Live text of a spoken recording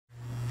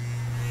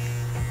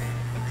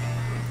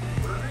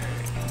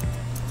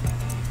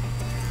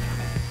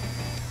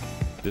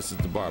This is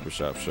the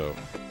Barbershop Show.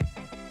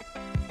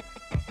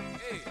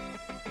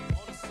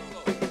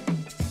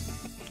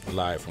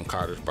 Live from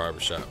Carter's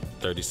Barbershop,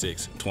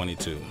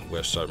 3622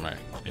 West Cermak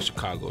in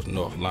Chicago's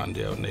North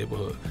Lawndale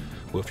neighborhood,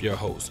 with your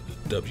host,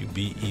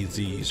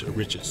 WBEZ's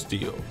Richard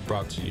Steele,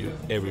 brought to you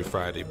every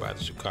Friday by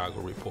the Chicago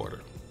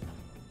Reporter.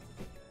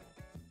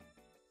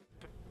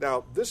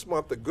 Now, this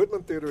month, the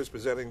Goodman Theater is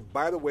presenting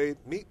By the Way,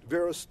 Meet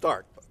Vera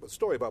Stark, a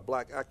story about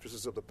black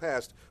actresses of the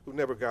past who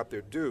never got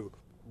their due.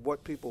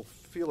 What people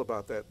feel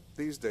about that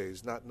these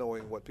days, not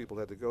knowing what people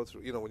had to go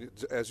through. You know, when you,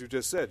 as you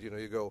just said,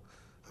 you go,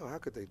 oh, how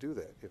could they do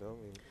that? You know,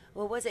 I mean,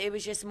 well, it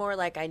was just more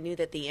like I knew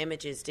that the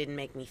images didn't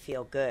make me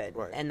feel good,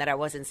 right, and that I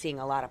wasn't seeing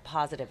a lot of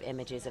positive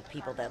images of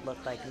people that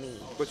looked like me.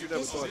 But you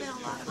never thought.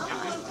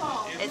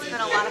 It's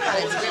been a lot of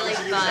fun. It's really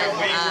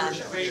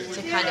fun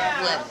to kind of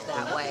flip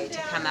that way, to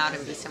come out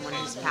and be someone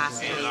who's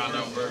fascinating,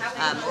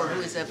 or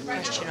who is of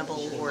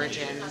questionable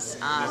origins,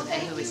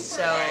 and who is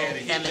so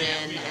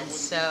feminine and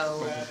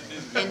so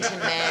into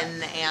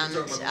men and,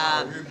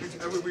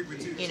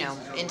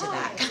 into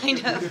that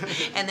kind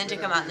of. And then to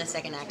come out in the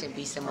second act and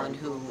be someone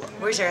who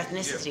wears their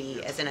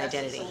ethnicity as an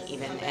identity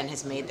even, and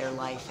has made their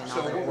life and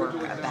all their work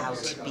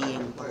about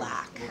being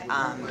black,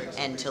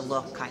 and to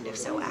look kind of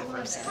so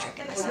Afrocentric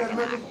in the second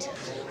act.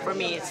 For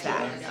me, it's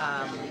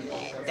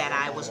that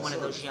I was one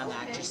of those young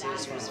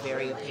actresses who was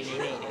very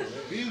opinionated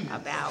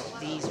about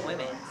these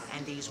women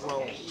and these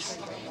roles,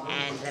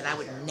 and that I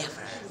would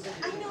never,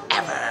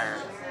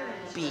 ever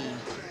be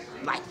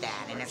like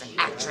that, and as an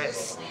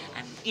actress,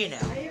 and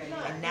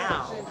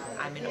now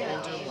I'm an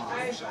older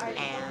woman,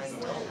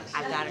 and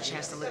I've got a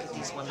chance to look at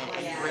these women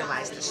and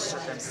realize the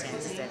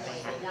circumstances that they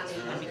had,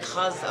 and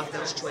because of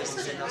those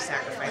choices and those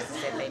sacrifices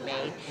that they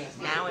made,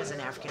 now as an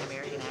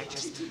African-American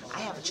actress, I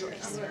have a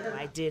choice.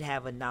 I did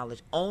have a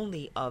knowledge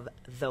only of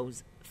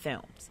those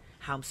films.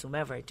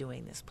 Howsoever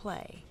doing this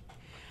play,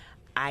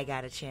 I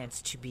got a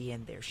chance to be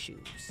in their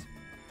shoes.